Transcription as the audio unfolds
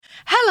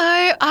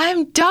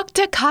I'm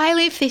Dr.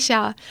 Kylie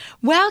Fisher.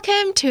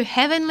 Welcome to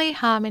Heavenly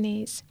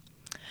Harmonies.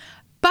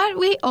 But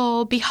we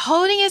all,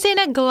 beholding as in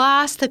a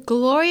glass the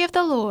glory of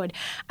the Lord,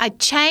 are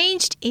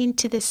changed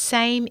into the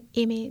same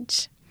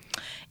image.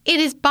 It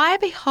is by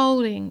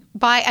beholding,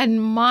 by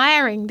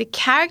admiring the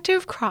character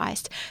of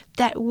Christ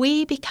that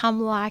we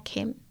become like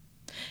him.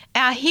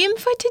 Our hymn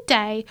for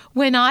today,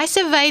 When I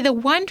Survey the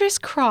Wondrous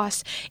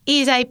Cross,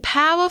 is a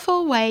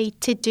powerful way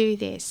to do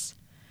this.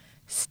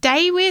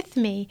 Stay with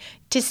me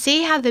to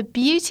see how the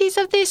beauties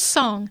of this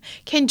song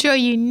can draw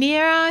you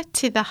nearer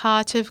to the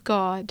heart of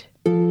God.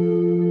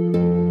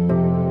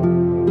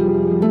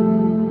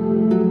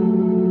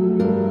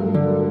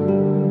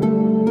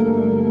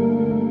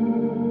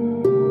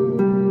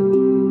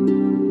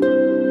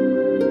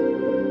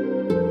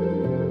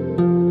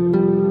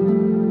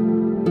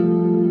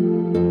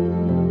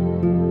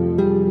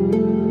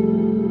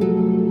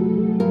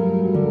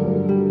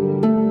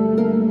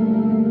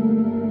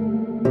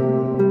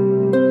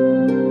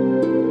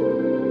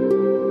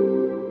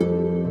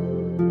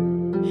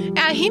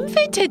 Our hymn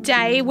for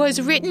today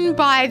was written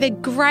by the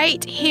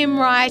great hymn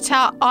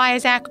writer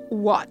Isaac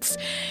Watts,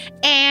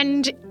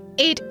 and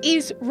it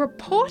is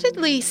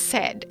reportedly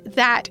said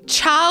that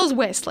Charles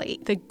Wesley,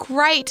 the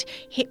great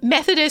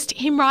Methodist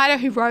hymn writer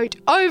who wrote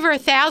over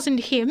 1,000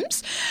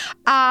 hymns,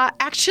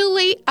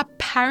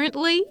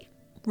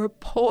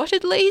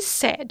 reportedly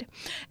said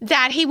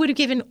that he would have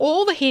given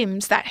all the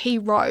hymns that he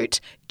wrote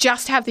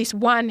just to have this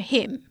one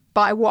hymn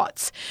by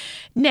Watts.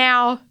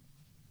 Now,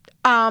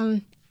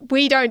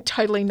 we don't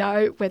totally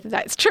know whether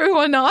that's true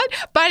or not,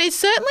 but it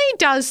certainly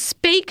does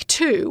speak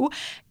to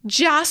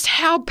just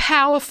how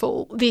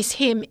powerful this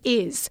hymn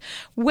is.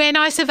 When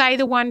I Survey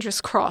the Wondrous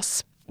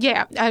Cross.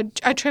 Yeah,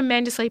 a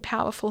tremendously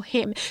powerful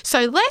hymn.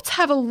 So let's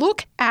have a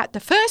look at the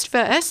first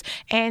verse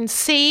and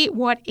see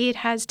what it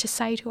has to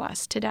say to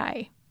us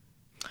today.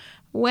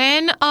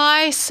 When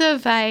I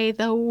survey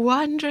the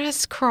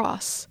wondrous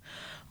cross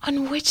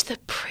on which the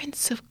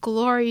Prince of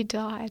Glory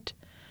died,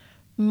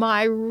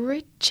 my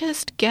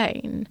richest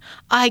gain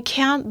I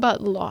count but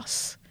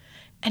loss,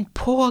 and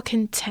pour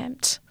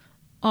contempt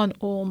on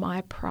all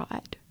my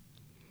pride.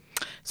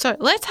 So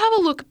let's have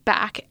a look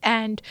back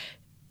and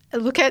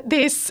look at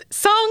this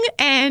song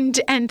and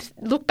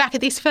look back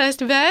at this first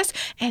verse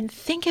and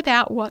think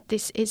about what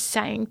this is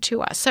saying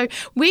to us. So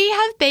we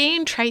have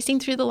been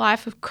tracing through the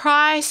life of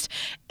Christ,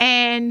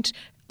 and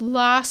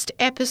last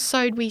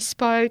episode we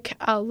spoke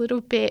a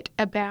little bit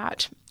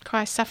about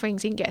Christ's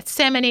sufferings in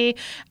Gethsemane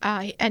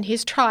and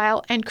his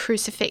trial and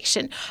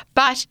crucifixion.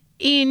 But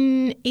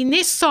in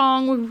this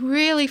song, we're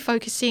really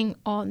focusing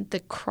on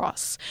the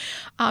cross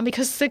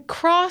because the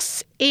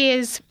cross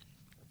is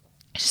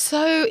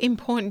so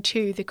important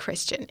to the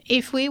Christian.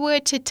 If we were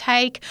to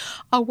take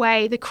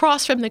away the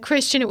cross from the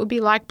Christian, it would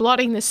be like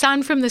blotting the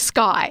sun from the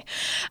sky.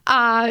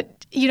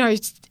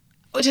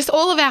 Just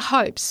all of our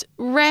hopes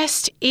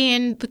rest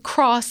in the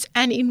cross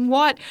and in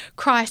what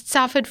Christ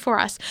suffered for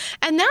us.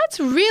 And that's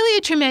really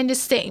a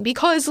tremendous thing,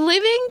 because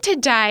living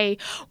today,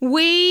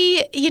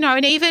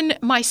 and even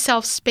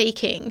myself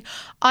speaking,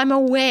 I'm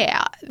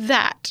aware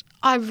that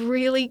I've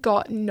really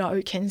got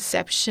no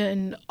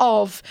conception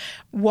of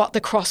what the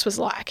cross was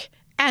like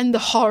and the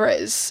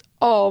horrors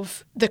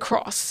of the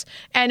cross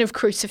and of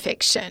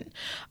crucifixion.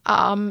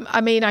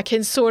 I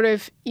can sort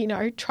of,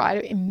 try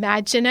to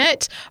imagine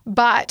it,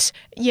 but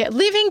yeah,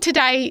 living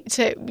today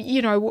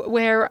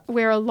we're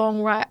a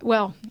long way,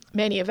 well,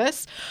 many of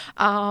us,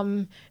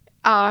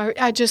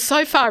 are just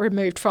so far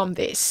removed from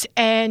this.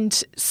 And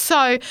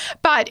so,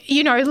 but,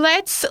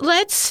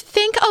 let's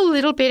think a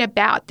little bit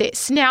about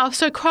this. Now,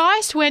 so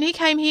Christ, when he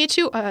came here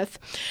to earth,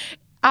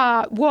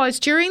 was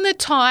during the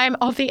time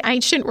of the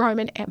ancient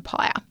Roman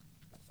Empire.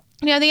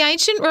 Now, the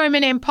ancient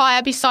Roman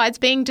Empire, besides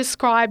being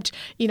described,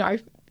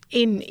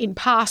 in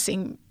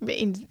passing,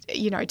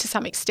 to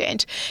some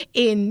extent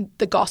in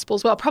the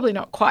Gospels, well, probably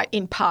not quite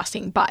in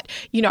passing, but,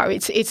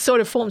 it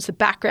sort of forms the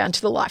background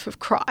to the life of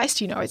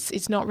Christ.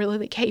 It's not really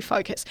the key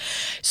focus.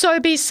 So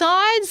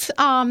besides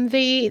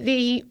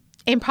the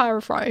Empire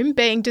of Rome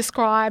being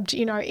described,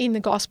 in the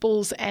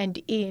Gospels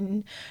and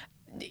in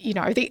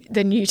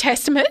the New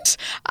Testament,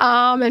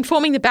 and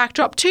forming the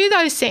backdrop to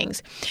those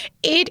things,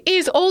 it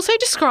is also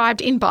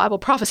described in Bible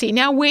prophecy.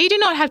 Now, we do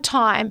not have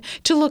time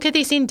to look at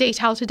this in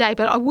detail today,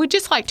 but I would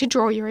just like to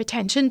draw your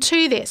attention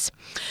to this.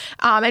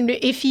 And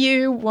if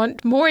you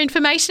want more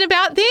information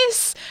about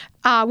this,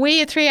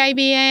 we at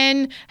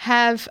 3ABN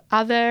have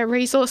other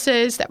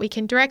resources that we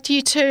can direct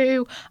you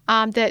to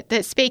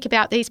that speak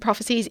about these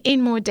prophecies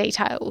in more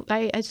detail.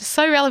 They are just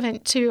so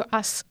relevant to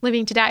us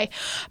living today.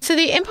 So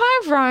the Empire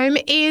of Rome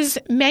is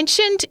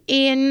mentioned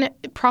in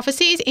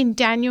prophecies in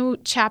Daniel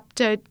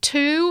chapter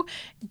 2,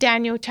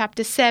 Daniel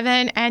chapter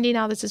 7, and in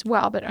others as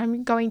well. But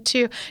I'm going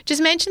to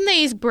just mention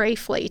these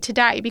briefly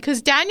today,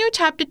 because Daniel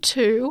chapter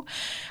 2,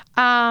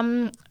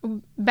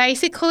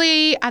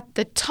 basically at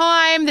the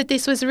time that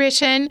this was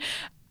written,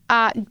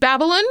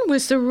 Babylon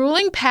was the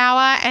ruling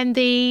power, and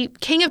the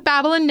king of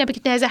Babylon,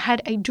 Nebuchadnezzar,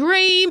 had a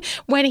dream.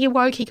 When he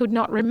awoke, he could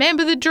not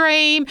remember the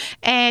dream.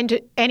 And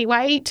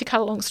anyway, to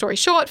cut a long story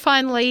short,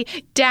 finally,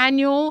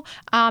 Daniel,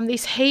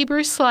 this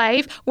Hebrew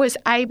slave, was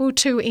able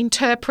to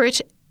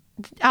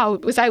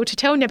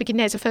tell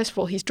Nebuchadnezzar, first of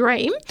all, his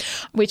dream,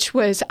 which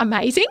was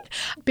amazing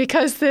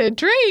because the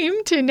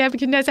dream to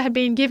Nebuchadnezzar had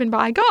been given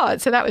by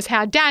God. So that was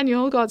how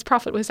Daniel, God's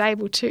prophet, was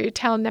able to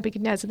tell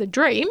Nebuchadnezzar the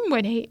dream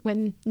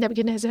when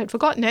Nebuchadnezzar had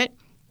forgotten it.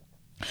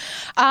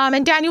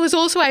 And Daniel was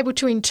also able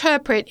to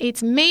interpret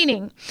its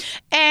meaning.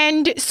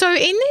 And so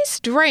in this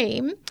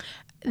dream,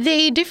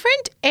 the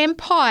different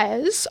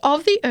empires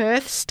of the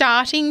earth,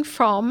 starting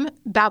from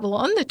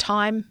Babylon, the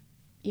time,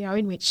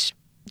 in which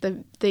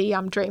the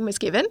dream was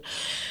given,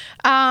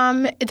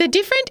 the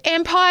different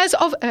empires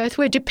of earth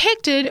were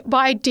depicted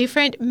by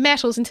different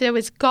metals. And so there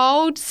was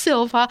gold,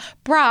 silver,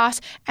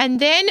 brass, and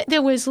then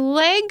there was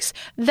legs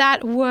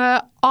that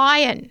were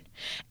iron.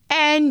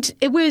 And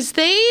it was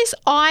these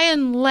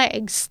iron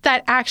legs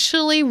that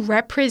actually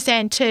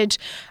represented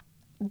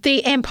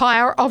the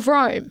Empire of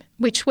Rome,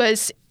 which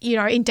was,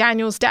 in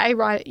Daniel's day,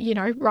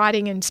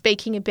 writing and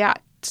speaking about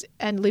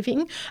and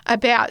living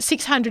about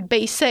 600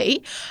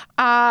 BC,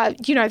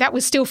 that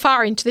was still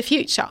far into the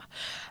future.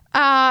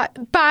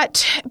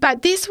 But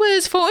this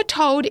was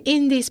foretold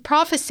in this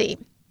prophecy.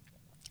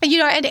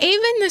 And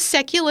even the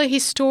secular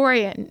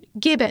historian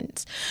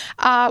Gibbons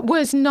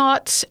was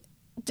not,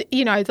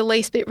 the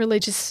least bit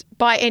religious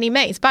by any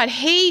means, but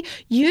he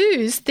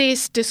used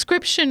this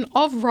description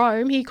of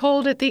Rome. He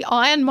called it the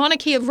Iron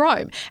Monarchy of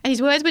Rome, and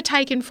his words were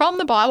taken from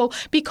the Bible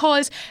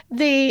because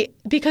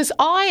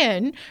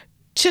iron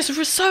just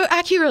so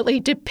accurately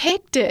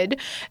depicted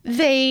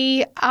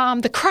the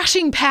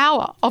crushing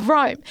power of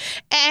Rome.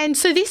 And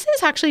so this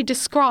is actually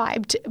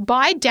described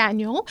by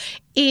Daniel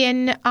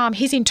in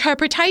his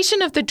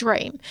interpretation of the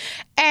dream.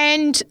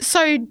 And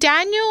so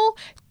Daniel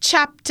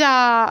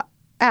chapter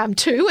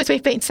 2, as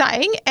we've been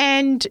saying,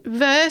 and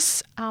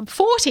verse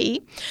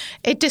 40,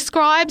 it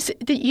describes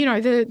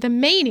the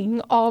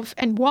meaning of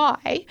and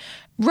why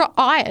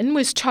iron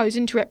was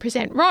chosen to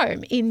represent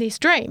Rome in this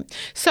dream.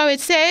 So it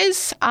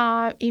says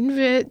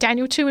in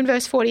Daniel 2 and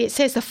verse 40, it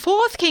says, "The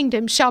fourth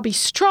kingdom shall be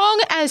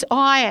strong as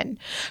iron.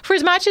 For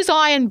as much as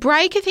iron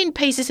breaketh in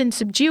pieces and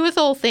subdueth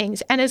all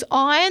things, and as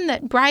iron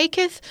that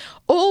breaketh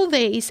all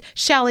these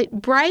shall it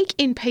break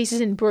in pieces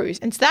and bruise."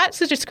 And so that's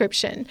the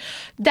description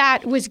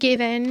that was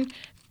given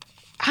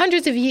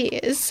hundreds of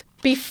years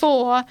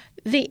before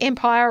the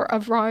Empire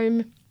of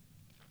Rome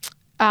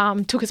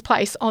took its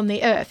place on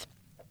the earth.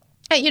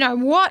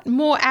 What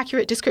more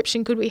accurate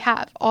description could we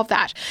have of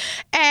that?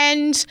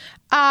 And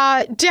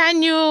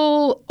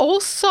Daniel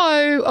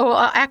also,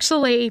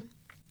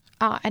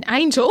 an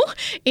angel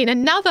in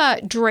another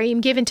dream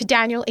given to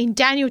Daniel in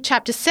Daniel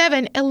chapter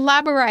 7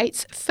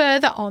 elaborates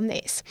further on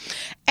this.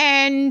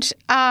 And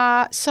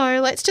so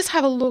let's just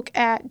have a look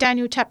at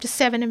Daniel chapter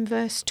 7 and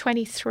verse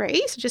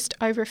 23. So just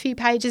over a few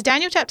pages,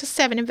 Daniel chapter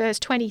 7 and verse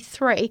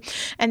 23.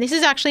 And this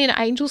is actually an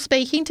angel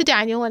speaking to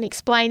Daniel and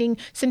explaining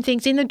some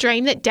things in the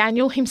dream that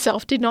Daniel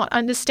himself did not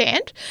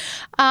understand.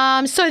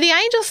 So the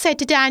angel said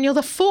to Daniel,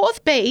 the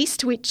fourth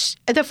beast shall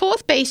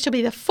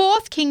be the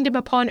fourth kingdom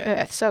upon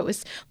earth. So it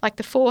was like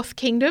the fourth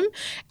kingdom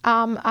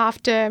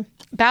after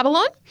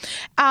Babylon.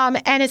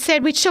 And it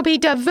said, which shall be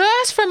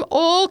diverse from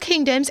all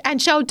kingdoms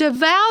and shall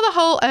devour the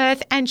whole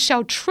earth and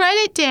shall tread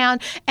it down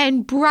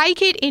and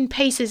break it in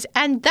pieces.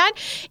 And that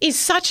is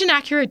such an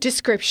accurate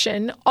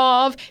description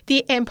of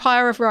the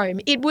Empire of Rome.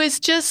 It was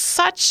just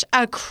such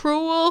a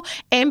cruel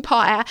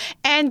empire,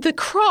 and the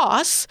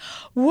cross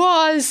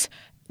was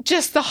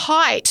just the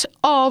height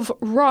of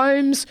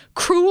Rome's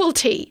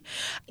cruelty.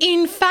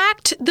 In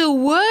fact, the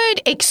word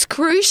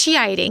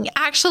excruciating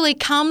actually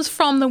comes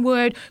from the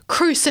word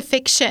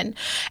crucifixion.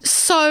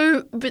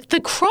 So the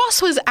cross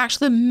was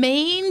actually the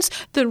means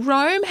that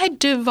Rome had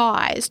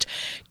devised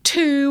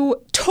to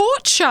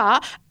torture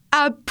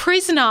a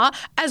prisoner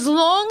as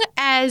long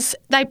as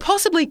they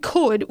possibly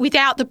could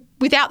without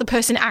the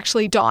person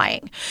actually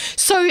dying.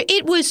 So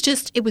it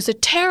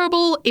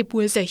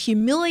was a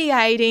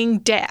humiliating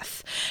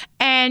death.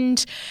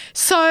 And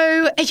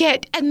so,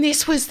 and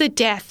this was the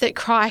death that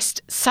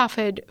Christ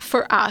suffered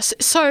for us.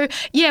 So,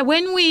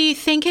 when we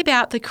think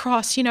about the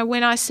cross,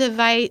 when I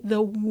survey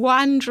the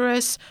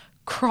wondrous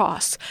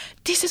cross,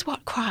 this is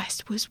what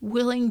Christ was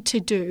willing to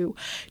do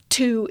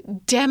to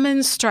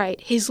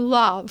demonstrate his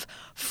love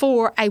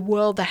for a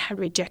world that had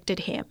rejected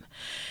him.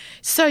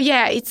 So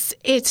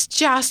it's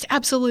just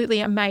absolutely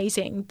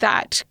amazing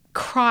that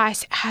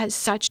Christ has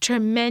such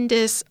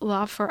tremendous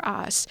love for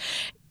us.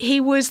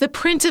 He was the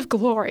Prince of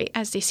Glory,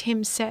 as this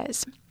hymn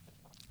says.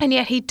 And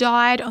yet he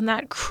died on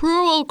that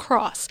cruel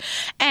cross.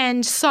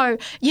 And so,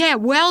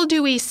 well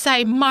do we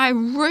say, my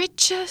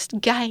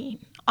richest gain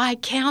I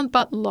count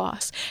but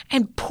loss,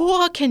 and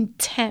pour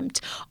contempt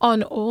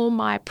on all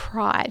my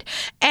pride.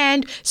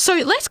 And so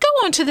let's go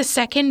on to the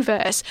second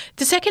verse.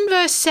 The second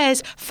verse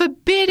says,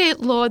 forbid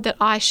it, Lord, that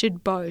I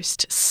should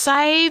boast,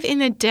 save in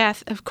the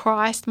death of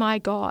Christ my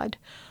God.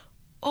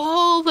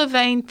 all the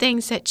vain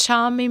things that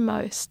charm me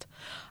most,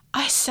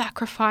 I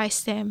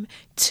sacrifice them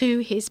to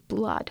his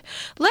blood.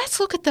 Let's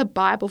look at the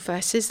Bible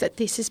verses that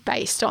this is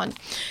based on.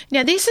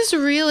 Now, this is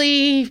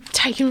really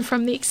taken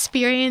from the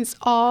experience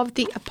of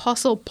the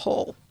Apostle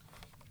Paul.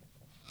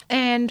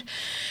 And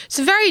it's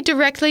very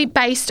directly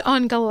based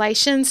on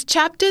Galatians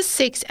chapter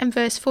 6 and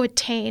verse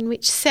 14,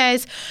 which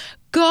says,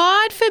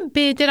 God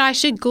forbid that I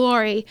should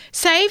glory,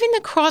 save in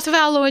the cross of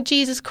our Lord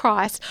Jesus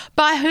Christ,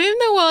 by whom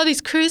the world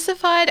is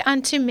crucified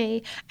unto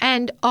me,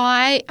 and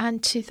I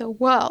unto the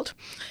world.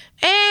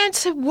 And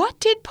so what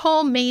did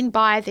Paul mean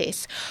by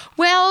this?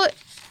 Well,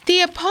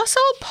 the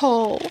Apostle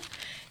Paul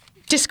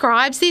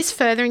describes this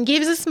further and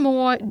gives us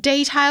more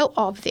detail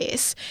of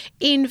this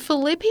in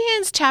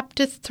Philippians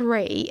chapter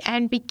 3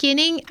 and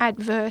beginning at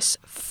verse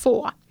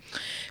 4.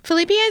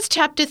 Philippians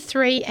chapter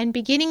 3 and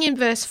beginning in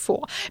verse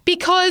 4,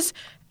 because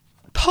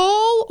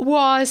Paul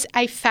was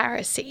a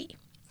Pharisee,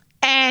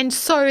 and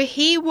so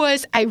he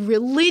was a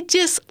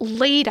religious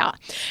leader,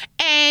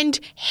 and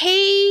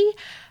he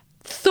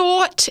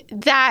thought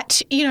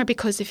that,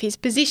 because of his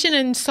position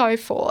and so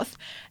forth,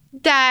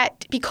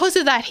 that because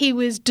of that he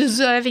was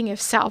deserving of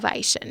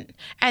salvation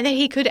and that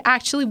he could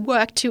actually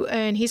work to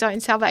earn his own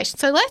salvation.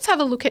 So let's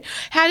have a look at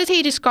how does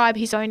he describe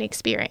his own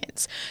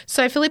experience.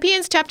 So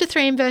Philippians chapter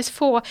 3 and verse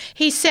 4,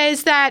 he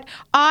says that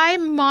I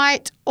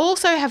might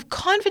also have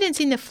confidence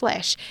in the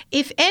flesh.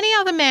 If any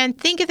other man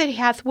thinketh that he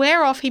hath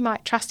whereof he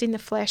might trust in the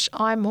flesh,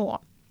 I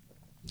more.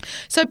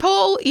 So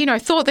Paul,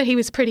 thought that he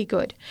was pretty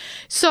good.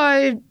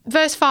 So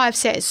verse 5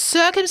 says,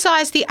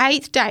 circumcised the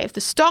 8th day of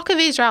the stock of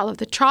Israel, of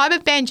the tribe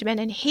of Benjamin,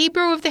 and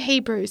Hebrew of the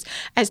Hebrews,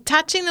 as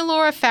touching the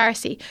law of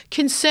Pharisee,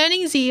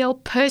 concerning zeal,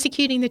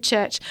 persecuting the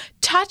church,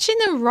 touching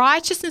the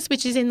righteousness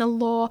which is in the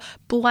law,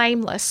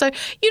 blameless. So,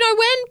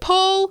 when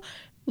Paul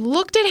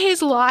looked at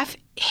his life,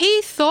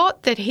 he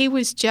thought that he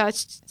was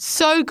just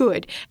so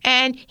good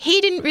and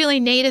he didn't really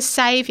need a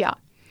savior.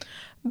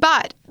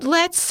 But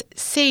let's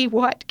see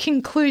what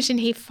conclusion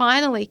he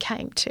finally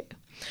came to.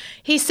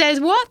 He says,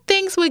 what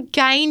things were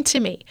gained to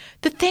me?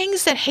 The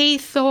things that he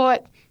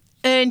thought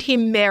earned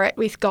him merit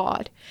with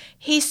God.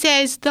 He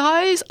says,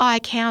 those I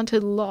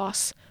counted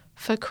loss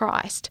for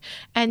Christ.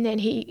 And then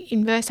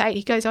in verse 8,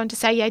 he goes on to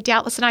say, yea,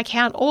 doubtless, and I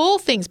count all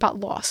things but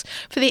loss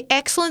for the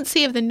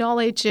excellency of the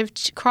knowledge of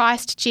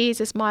Christ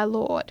Jesus my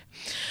Lord.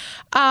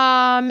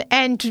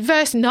 And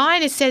verse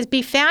 9, it says,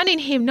 be found in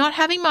him, not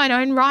having mine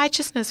own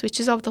righteousness, which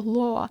is of the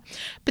law,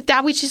 but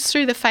that which is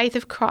through the faith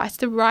of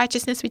Christ, the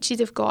righteousness which is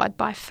of God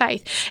by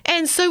faith.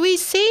 And so we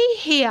see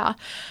here,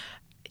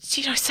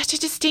 such a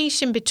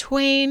distinction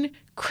between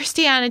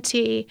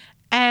Christianity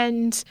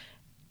and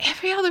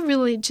every other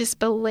religious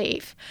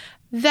belief,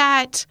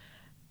 that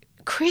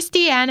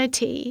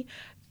Christianity,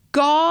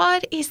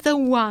 God is the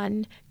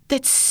one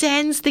that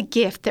sends the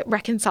gift that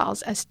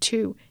reconciles us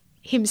to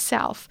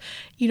himself.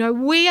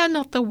 We are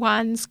not the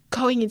ones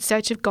going in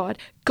search of God.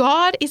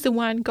 God is the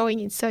one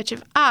going in search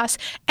of us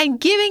and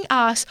giving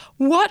us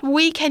what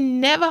we can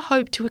never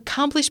hope to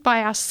accomplish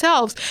by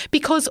ourselves,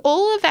 because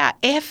all of our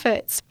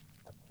efforts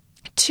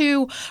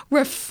to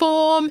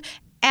reform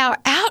our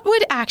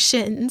outward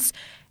actions,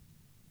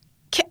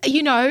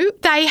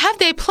 they have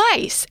their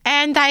place,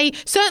 and they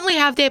certainly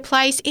have their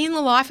place in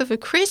the life of a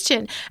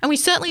Christian. And we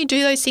certainly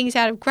do those things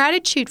out of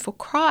gratitude for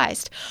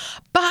Christ.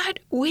 But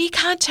we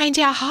can't change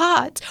our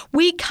hearts.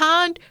 We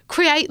can't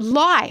create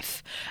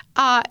life.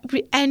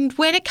 And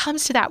when it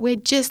comes to that, we're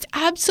just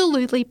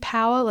absolutely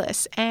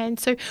powerless. And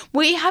so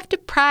we have to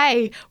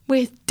pray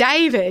with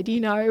David,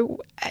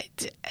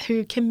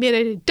 who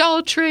committed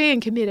adultery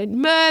and committed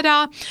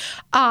murder.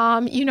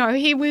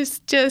 He was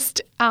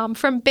just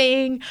from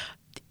being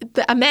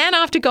a man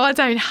after God's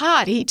own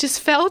heart. He just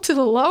fell to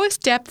the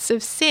lowest depths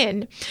of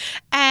sin,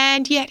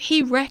 and yet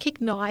he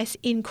recognized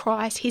in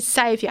Christ his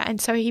Savior. And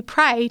so he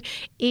prayed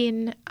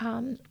in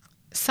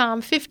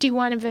Psalm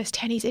 51 and verse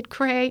 10, he said,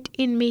 create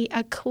in me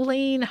a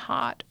clean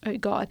heart, O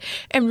God,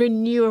 and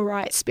renew a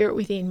right spirit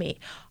within me.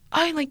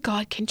 Only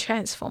God can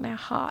transform our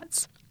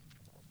hearts.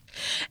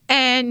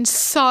 And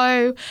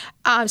so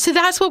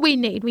that's what we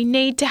need. We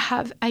need to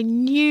have a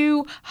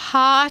new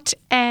heart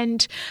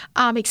and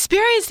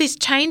experience this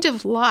change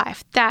of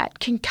life that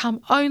can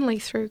come only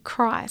through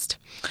Christ.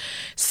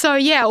 So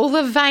all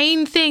the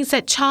vain things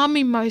that charm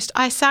me most,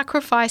 I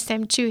sacrifice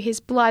them to his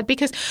blood,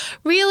 because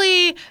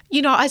really,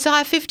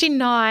 Isaiah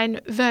 59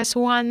 verse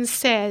 1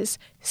 says,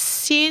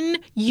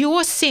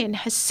 your sin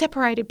has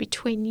separated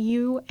between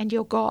you and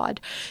your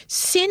God.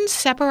 Sin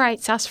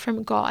separates us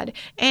from God.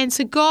 And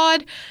so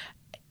God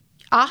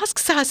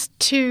asks us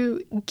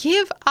to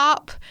give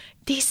up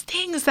these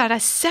things that are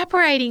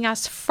separating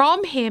us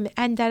from him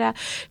and that are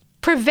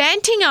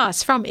preventing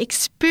us from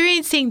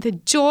experiencing the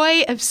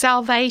joy of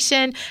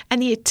salvation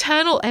and the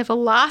eternal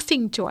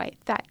everlasting joy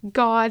that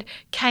God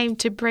came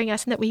to bring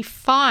us and that we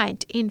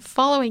find in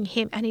following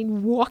him and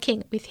in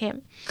walking with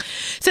him.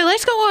 So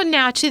let's go on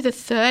now to the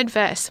third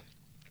verse,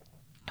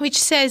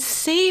 which says,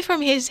 see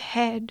from his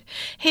head,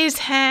 his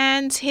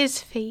hands,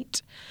 his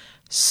feet,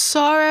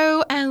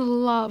 sorrow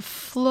and love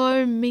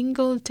flow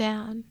mingled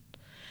down.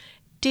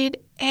 did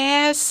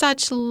e'er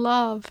such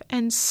love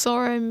and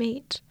sorrow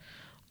meet,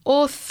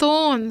 or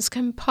thorns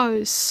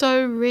compose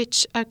so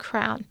rich a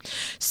crown.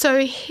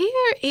 So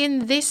here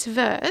in this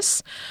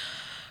verse,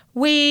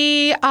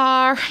 we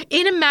are,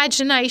 in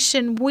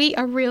imagination, we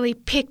are really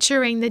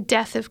picturing the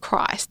death of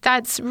Christ.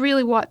 That's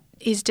really what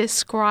is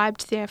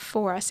described there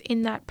for us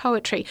in that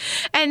poetry.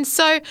 And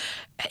so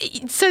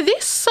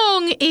this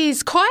song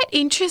is quite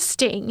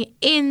interesting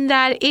in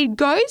that it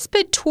goes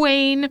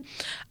between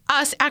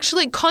us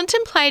actually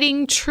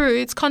contemplating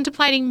truths,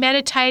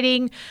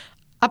 meditating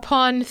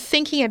upon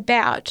thinking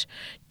about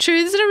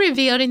truths that are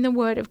revealed in the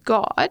Word of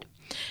God,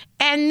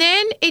 and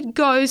then it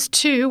goes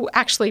to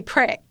actually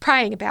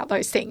praying about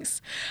those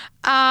things.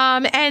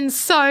 And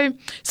so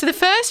the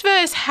first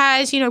verse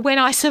has, when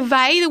I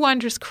survey the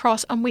wondrous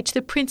cross on which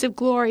the Prince of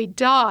Glory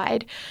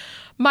died,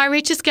 my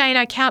richest gain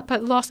I count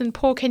but loss and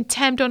pour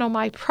contempt on all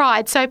my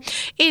pride. So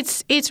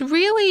it's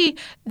really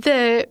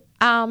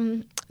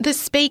the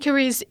speaker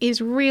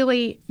is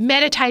really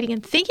meditating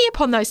and thinking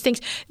upon those things.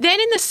 Then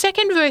in the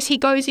second verse, he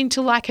goes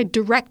into like a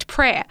direct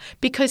prayer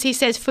because he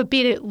says,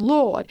 "Forbid it,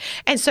 Lord."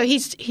 And so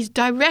he's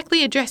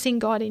directly addressing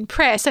God in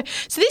prayer. So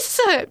this is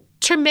a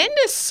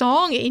tremendous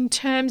song in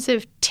terms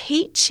of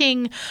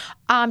teaching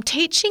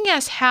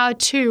us how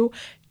to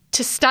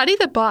study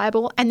the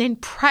Bible and then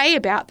pray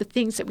about the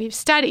things that we've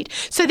studied.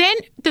 So then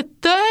the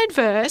third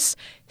verse,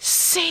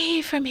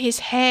 see from his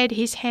head,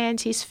 his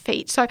hands, his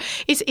feet. So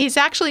is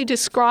actually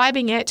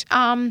describing it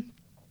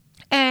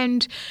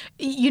and,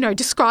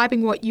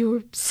 describing what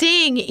you're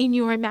seeing in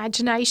your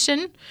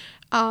imagination.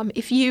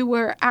 If you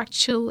were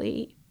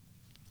actually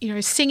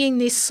singing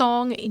this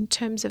song in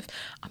terms of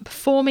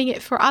performing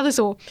it for others,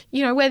 or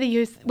whether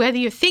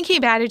you're thinking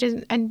about it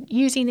and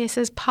using this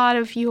as part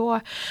of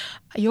your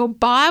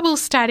Bible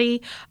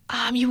study,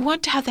 you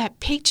want to have that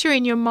picture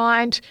in your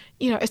mind,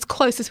 as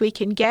close as we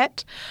can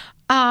get,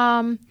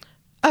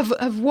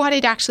 of what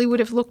it actually would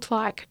have looked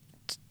like,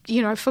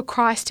 for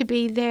Christ to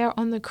be there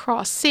on the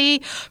cross. See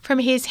from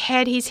his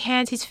head, his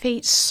hands, his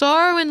feet,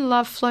 sorrow and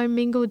love flow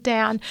mingled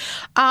down.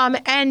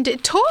 And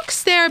it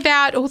talks there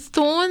about, all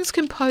thorns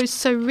compose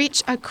so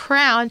rich a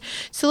crown.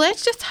 So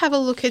let's just have a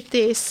look at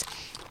this.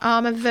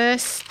 A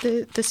verse,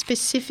 the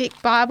specific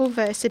Bible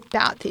verse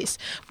about this,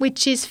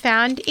 which is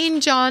found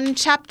in John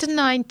chapter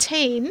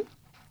 19.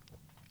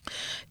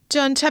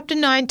 John chapter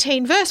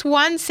 19, verse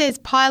 1 says,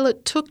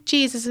 Pilate took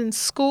Jesus and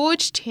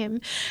scourged him.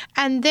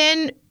 And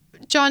then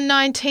John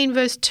 19,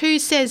 verse 2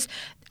 says,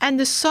 and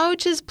the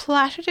soldiers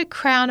plaited a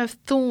crown of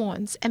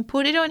thorns and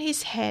put it on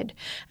his head,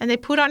 and they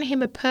put on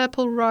him a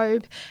purple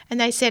robe,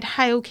 and they said,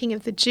 Hail, King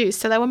of the Jews.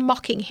 So they were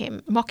mocking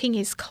him, mocking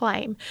his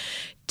claim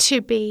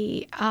to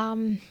be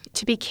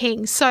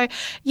king. So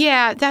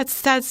yeah,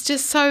 that's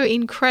just so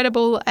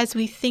incredible as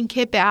we think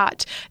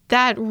about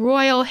that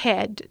royal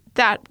head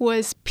that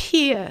was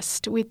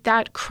pierced with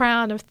that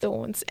crown of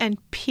thorns and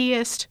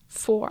pierced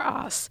for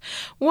us.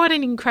 What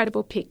an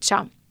incredible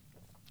picture.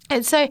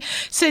 And so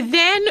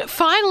then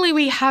finally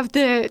we have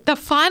the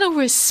final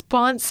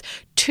response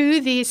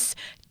to this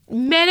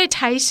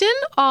meditation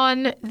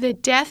on the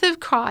death of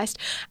Christ.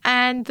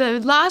 And the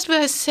last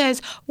verse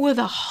says, were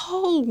the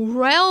whole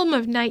realm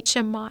of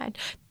nature mine,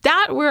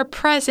 that were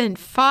present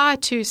far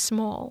too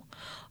small.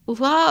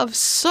 Love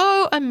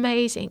so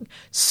amazing,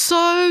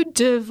 so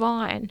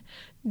divine,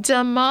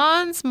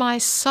 demands my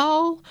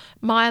soul,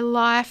 my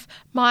life,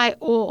 my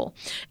all.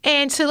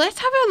 And so let's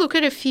have a look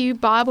at a few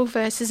Bible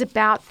verses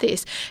about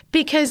this,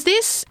 because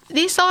this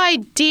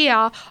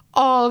idea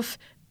of,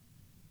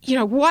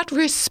 what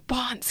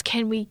response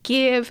can we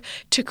give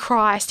to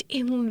Christ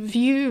in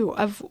view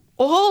of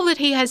all that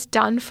he has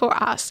done for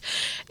us?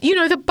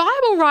 The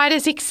Bible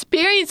writers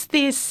experienced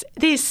this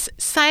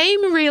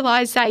same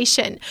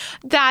realization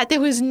that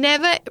there was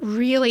never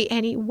really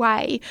any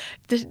way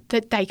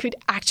that they could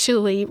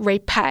actually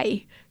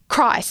repay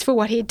Christ for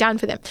what he had done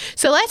for them.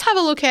 So let's have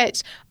a look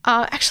at,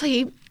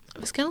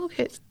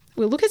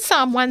 we'll look at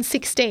Psalm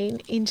 116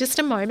 in just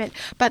a moment,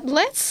 but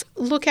let's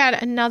look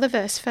at another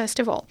verse first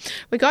of all.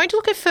 We're going to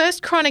look at 1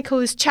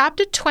 Chronicles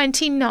chapter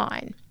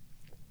 29.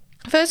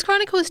 1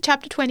 Chronicles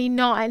chapter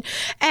 29,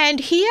 and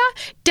here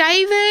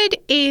David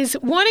is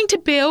wanting to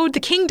build,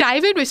 the King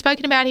David, we've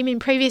spoken about him in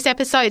previous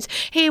episodes,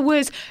 he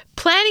was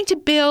planning to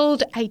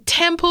build a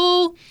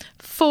temple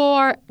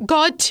for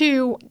God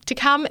to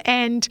come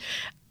and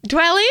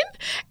dwell in,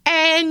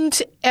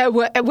 and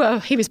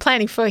he was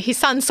planning for his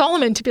son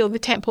Solomon to build the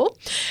temple.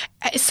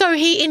 So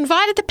he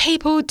invited the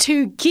people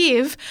to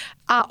give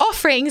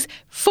offerings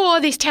for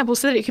this temple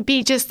so that it could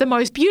be just the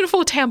most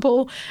beautiful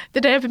temple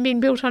that had ever been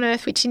built on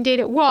earth, which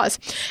indeed it was.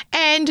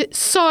 And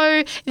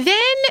so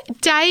then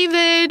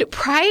David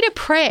prayed a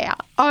prayer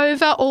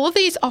over all of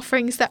these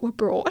offerings that were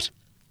brought.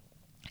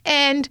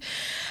 And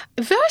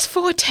verse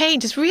 14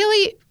 just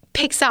really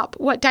picks up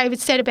what David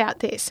said about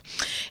this.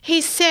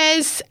 He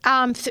says,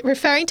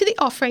 referring to the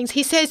offerings,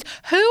 he says,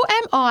 "Who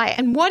am I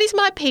and what is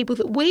my people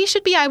that we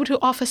should be able to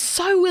offer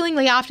so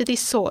willingly after this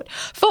sort?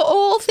 For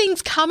all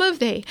things come of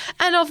thee,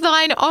 and of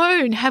thine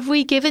own have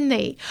we given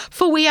thee.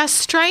 For we are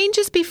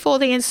strangers before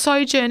thee and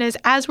sojourners,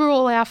 as were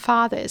all our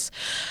fathers.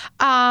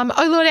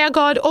 O Lord our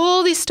God,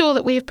 all this store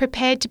that we have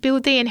prepared to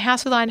build thee an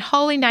house for thine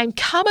holy name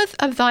cometh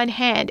of thine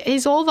hand, and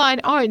is all thine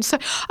own." So,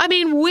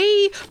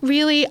 we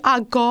really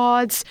are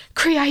God's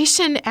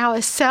creation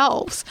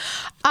ourselves.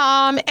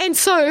 And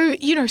so,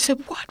 so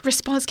what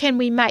response can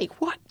we make?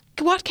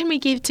 What can we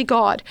give to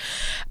God?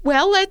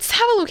 Well, let's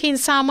have a look in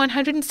Psalm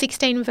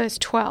 116 verse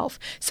 12.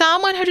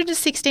 Psalm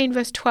 116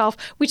 verse 12,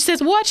 which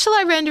says, "What shall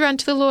I render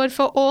unto the Lord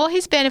for all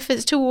his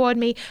benefits toward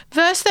me?"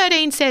 Verse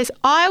 13 says,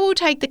 "I will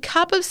take the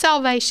cup of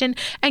salvation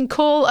and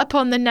call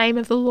upon the name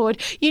of the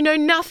Lord."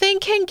 Nothing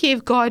can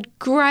give God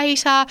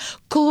greater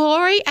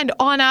glory and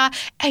honor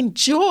and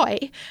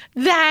joy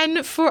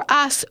than for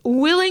us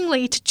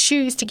willingly to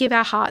choose to give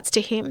our hearts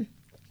to him.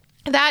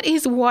 That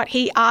is what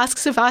he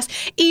asks of us,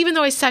 even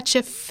though it's such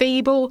a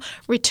feeble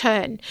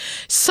return.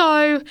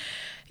 So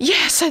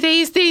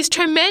these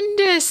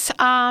tremendous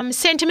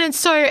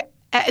sentiments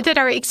that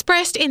are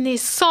expressed in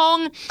this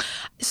song.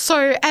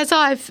 So as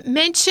I've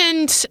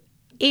mentioned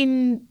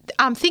in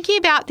thinking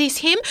about this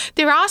hymn,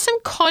 there are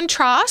some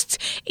contrasts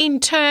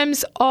in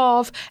terms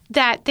of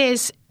that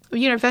there's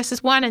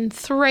verses 1 and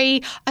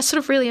 3 are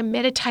sort of really a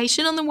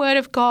meditation on the word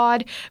of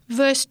God.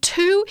 Verse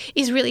 2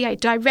 is really a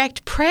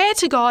direct prayer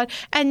to God.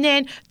 And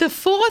then the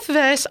fourth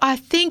verse, I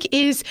think,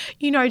 is,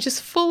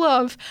 just full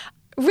of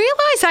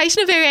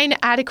realization of their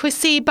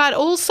inadequacy, but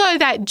also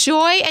that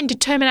joy and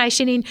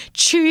determination in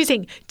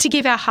choosing to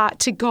give our heart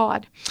to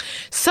God.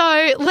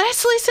 So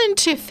let's listen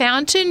to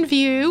Fountain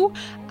View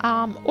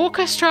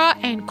Orchestra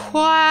and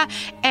choir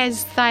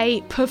as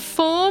they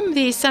perform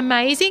this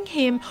amazing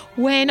hymn,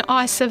 "When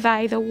I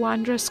Survey the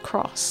Wondrous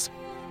Cross."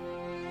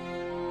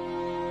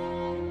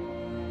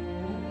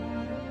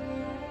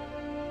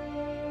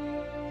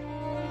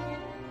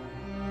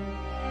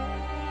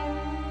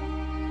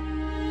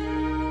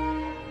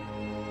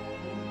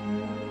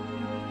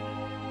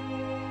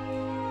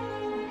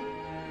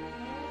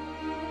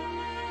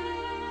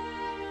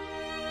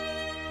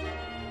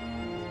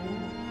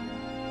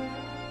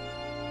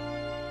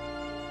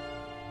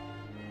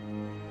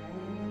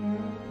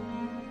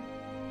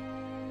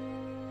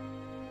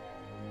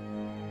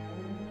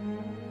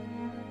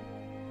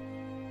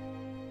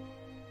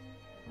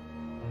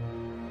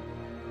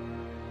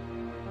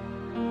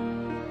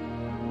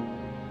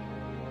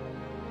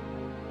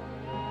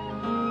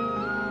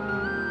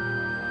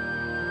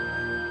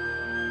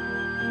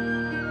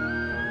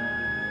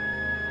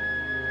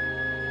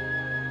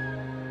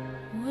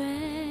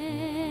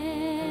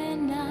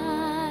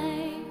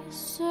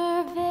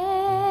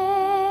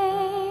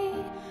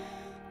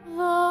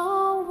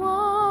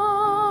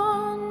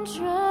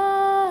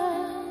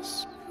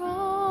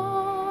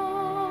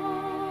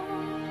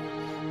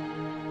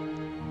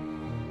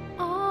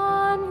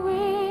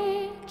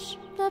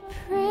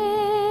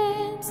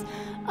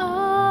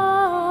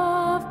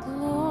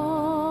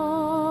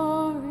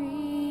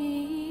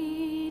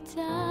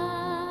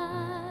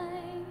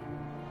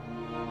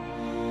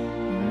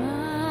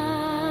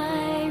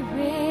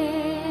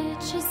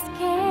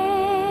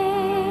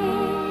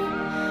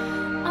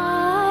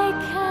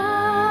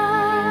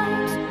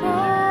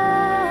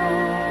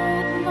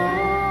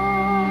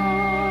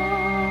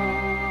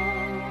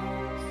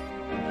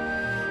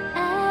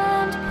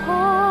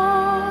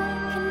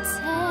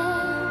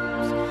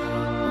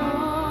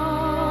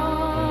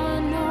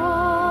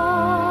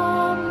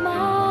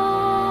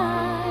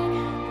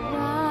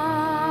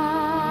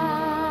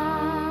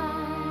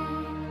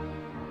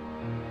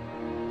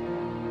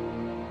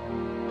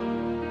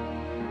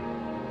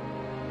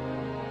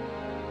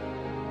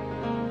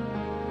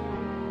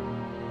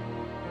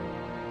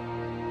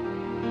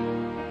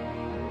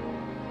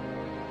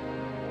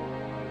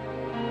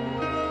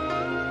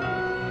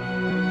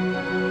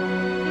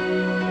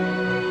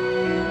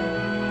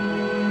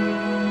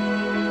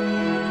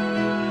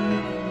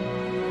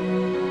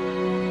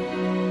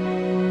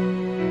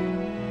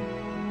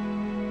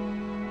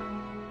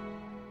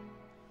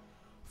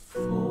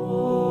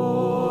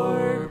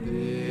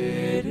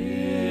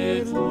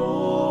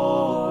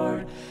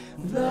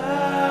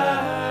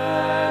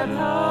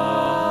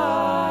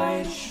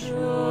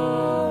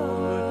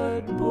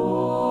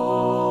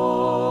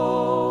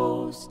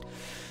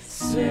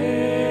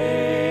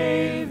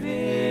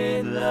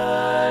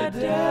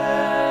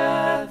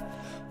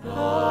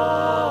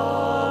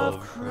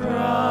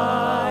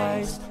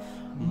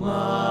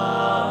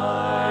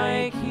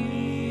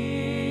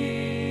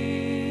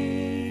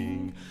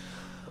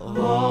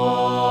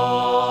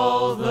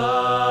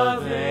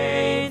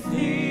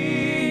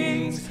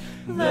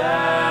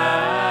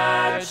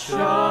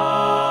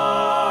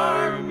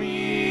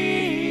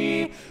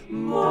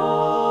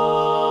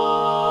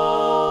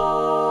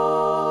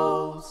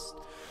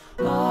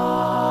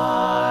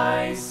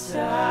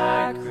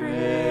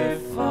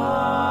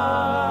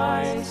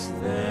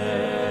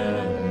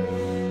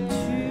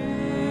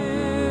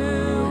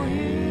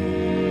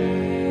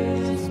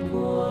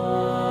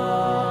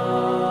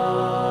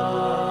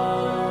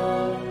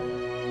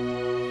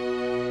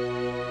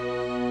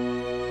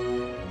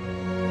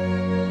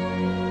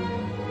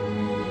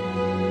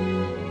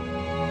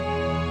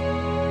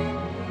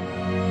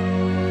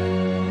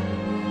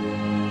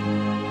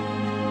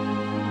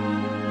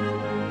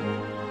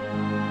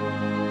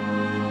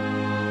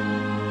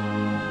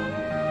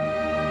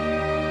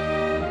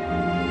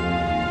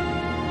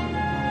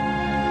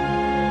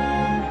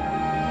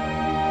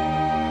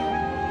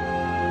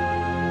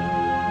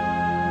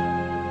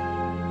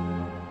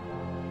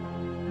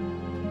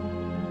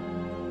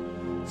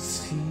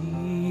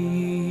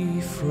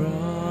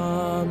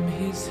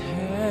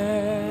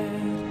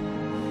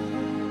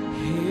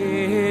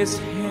 His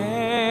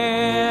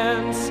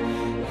hands,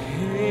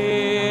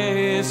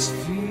 His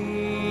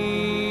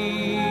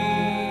feet.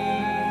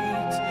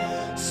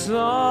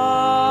 Sorrow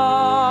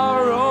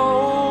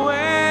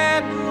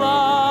and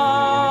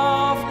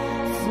love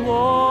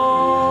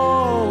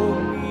flow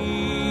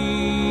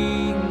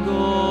mingled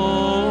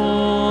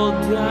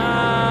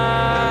down.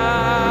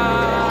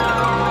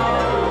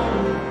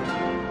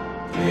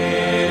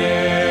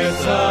 There's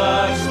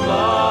such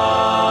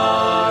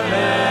love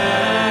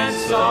and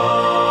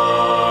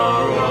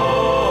sorrow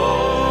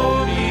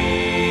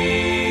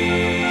neath.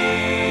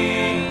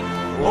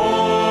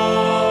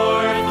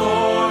 O'er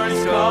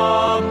thorns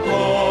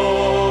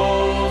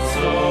compose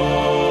so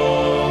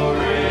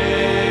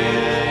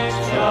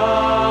rich a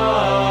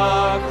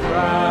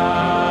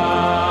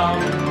crown.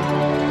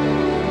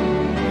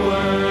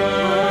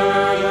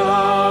 Were the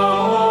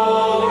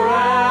whole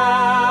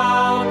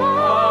round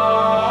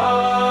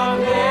of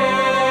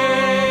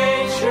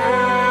nature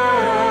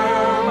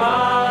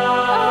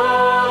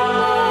mine,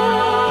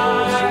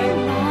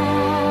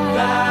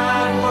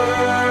 that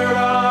were a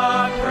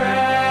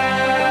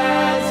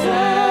present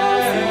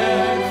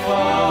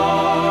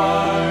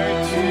far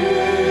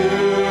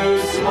too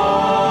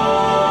small.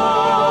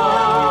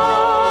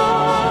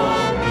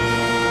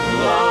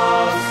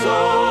 Love so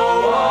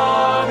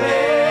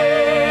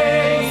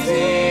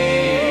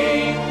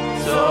amazing,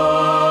 so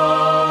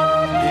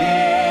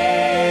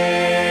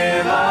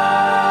divine.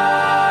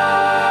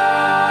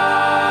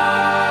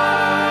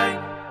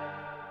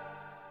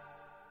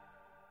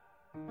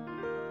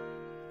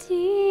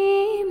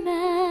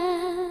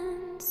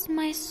 Demands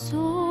my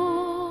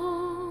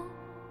soul,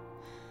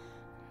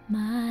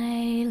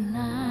 my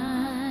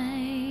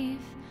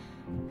life,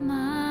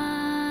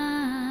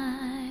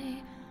 my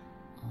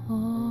all.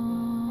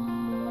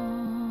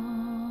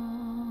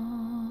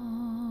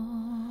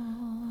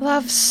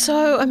 Love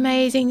so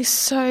amazing,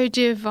 so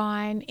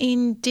divine,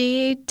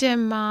 indeed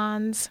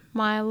demands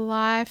my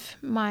life,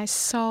 my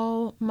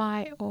soul,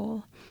 my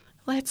all.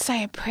 Let's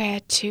say a prayer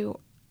to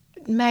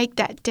make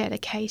that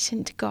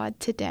dedication to God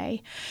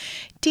today.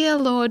 Dear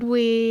Lord,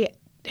 we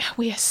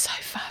are so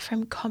far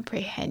from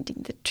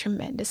comprehending the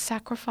tremendous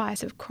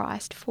sacrifice of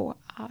Christ for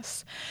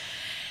us.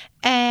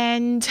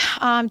 And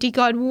dear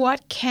God,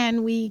 what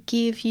can we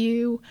give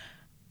you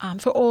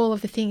for all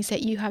of the things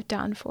that you have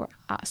done for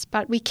us?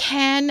 But we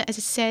can, as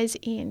it says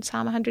in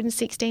Psalm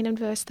 116 and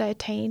verse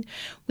 13,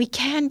 we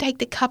can take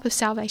the cup of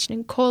salvation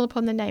and call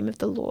upon the name of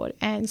the Lord.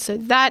 And so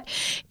that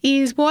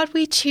is what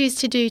we choose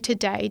to do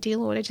today. Dear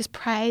Lord, I just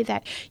pray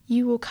that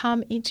you will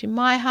come into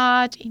my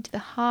heart, into the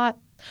heart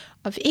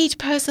of each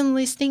person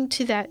listening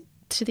to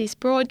this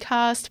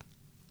broadcast.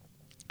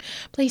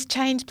 Please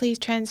change, please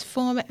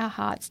transform our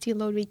hearts. Dear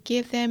Lord, we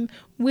give them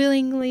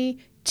willingly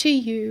to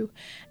you.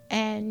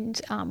 And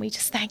we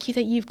just thank you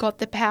that you've got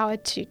the power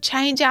to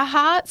change our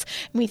hearts.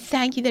 And we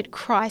thank you that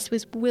Christ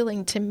was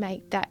willing to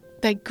make that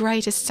the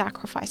greatest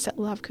sacrifice that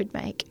love could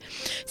make.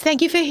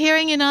 Thank you for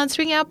hearing and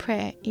answering our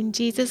prayer. In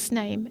Jesus'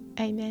 name,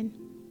 amen.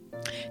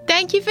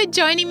 Thank you for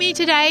joining me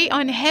today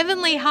on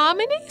Heavenly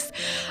Harmonies.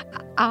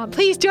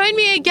 Please join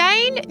me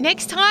again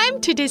next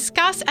time to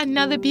discuss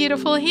another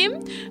beautiful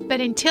hymn.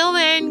 But until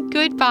then,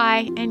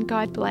 goodbye and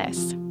God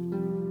bless.